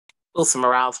Wilson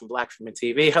Morales from Black Freeman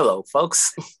TV. Hello,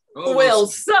 folks. Hello,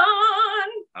 Wilson.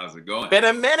 How's it going? Been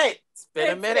a minute. It's been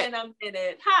a It's minute. been a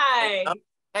minute. Hi.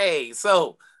 Hey,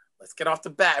 so let's get off the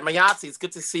bat. Emayatzy, it's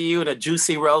good to see you in a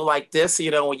juicy role like this.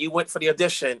 You know, when you went for the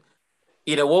audition,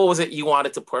 what was it you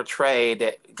wanted to portray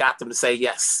that got them to say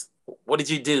yes? What did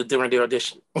you do during the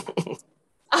audition?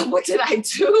 What did I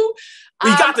do?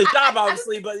 You got the job,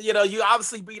 obviously, but you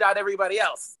obviously beat out everybody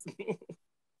else.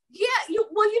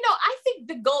 I think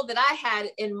the goal that I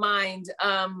had in mind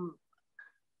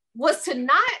was to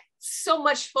not so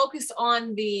much focus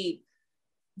on the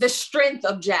strength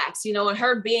of Jax, and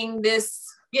her being this,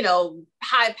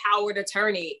 high-powered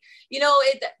attorney.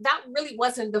 That really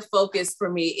wasn't the focus for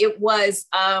me. It was,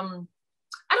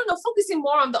 focusing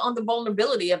more on the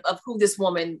vulnerability of who this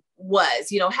woman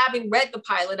was. Having read the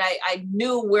pilot, I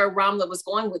knew where Ramla was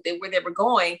going with it, where they were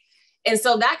going. And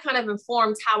so that kind of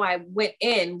informed how I went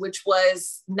in, which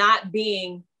was not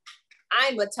being,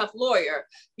 I'm a tough lawyer,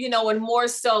 and more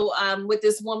so with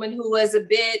this woman who was a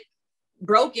bit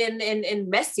broken and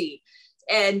messy.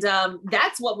 And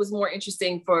that's what was more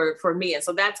interesting for me. And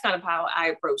so that's kind of how I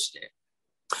approached it.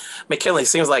 McKinley,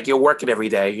 seems like you're working every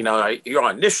day. You're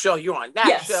on this show, you're on that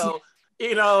Yes. show.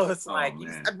 It's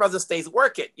that brother stays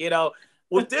working,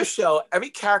 With this show, every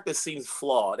character seems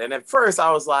flawed. And at first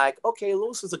I was like, okay,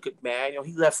 Lewis is a good man.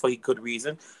 He left for a good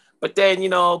reason. But then,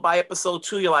 by episode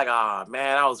 2, you're like,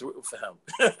 man, I was rooting for him.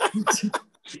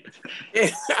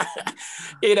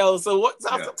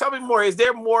 Tell me more. Is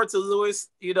there more to Lewis,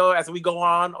 as we go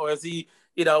on? Or is he,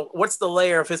 what's the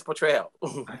layer of his portrayal?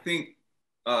 I think,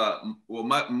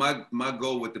 my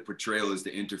goal with the portrayal is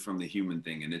to enter from the human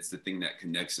thing. And it's the thing that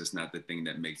connects us, not the thing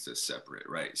that makes us separate,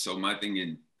 right? So my thing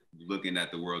in looking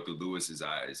at the world through Lewis's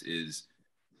eyes is,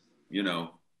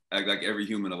 like every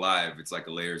human alive, it's like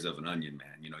the layers of an onion,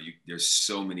 man. There's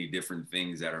so many different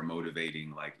things that are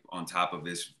motivating, like on top of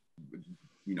this,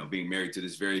 being married to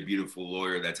this very beautiful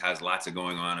lawyer that has lots of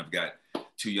going on. I've got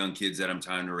 2 young kids that I'm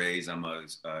trying to raise. I'm a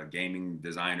gaming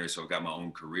designer, so I've got my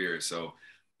own career. So,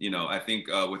 I think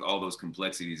with all those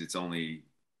complexities, it's only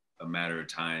a matter of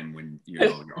time when,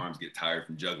 your arms get tired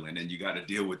from juggling and you got to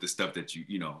deal with the stuff that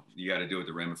you got to deal with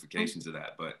the ramifications of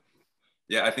that. But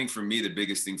yeah, I think for me, the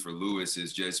biggest thing for Lewis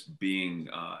is just being,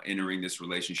 entering this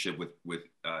relationship with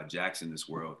Jax in this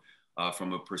world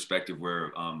from a perspective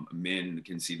where men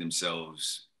can see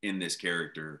themselves in this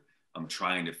character,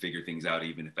 trying to figure things out,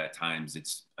 even if at times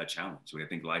it's a challenge. So I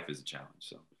think life is a challenge,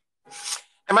 so.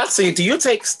 Emayatzy, do you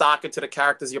take stock into the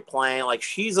characters you're playing? Like,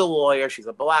 she's a lawyer, she's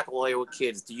a Black lawyer with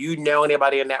kids. Do you know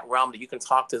anybody in that realm that you can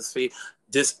talk to? Is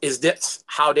this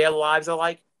how their lives are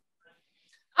like?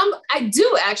 I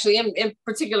do actually, in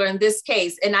particular in this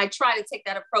case, and I try to take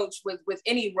that approach with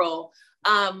any role.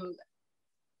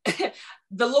 The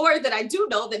lawyer that I do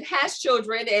know that has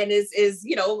children and is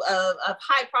a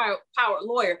high powered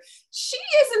lawyer, she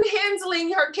isn't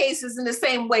handling her cases in the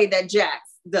same way that Jax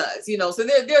does, so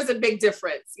there's a big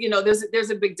difference, there's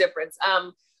a big difference.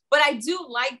 But I do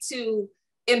like to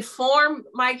inform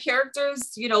my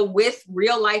characters, with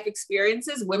real life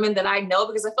experiences, women that I know,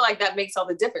 because I feel like that makes all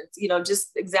the difference,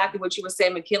 just exactly what you were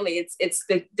saying, McKinley, it's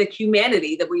the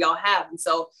humanity that we all have. And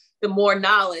so the more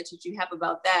knowledge that you have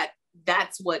about that,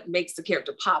 that's what makes the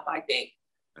character pop, I think.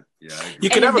 Yeah, you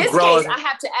can never grow. Case, I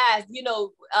have to add,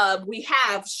 we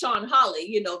have Sean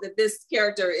Holly, that this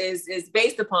character is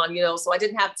based upon, so I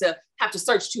didn't have to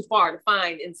search too far to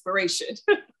find inspiration.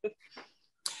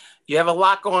 You have a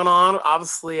lot going on.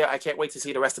 Obviously, I can't wait to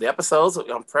see the rest of the episodes.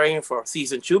 I'm praying for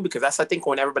season 2 because that's, I think,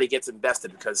 when everybody gets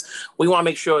invested, because we want to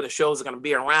make sure the shows are going to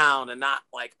be around and not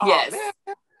like, yes.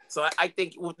 Man. So I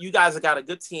think you guys have got a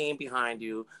good team behind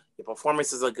you. Your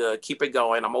performances are good. Keep it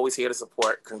going. I'm always here to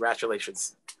support.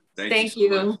 Congratulations. Thank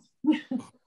you.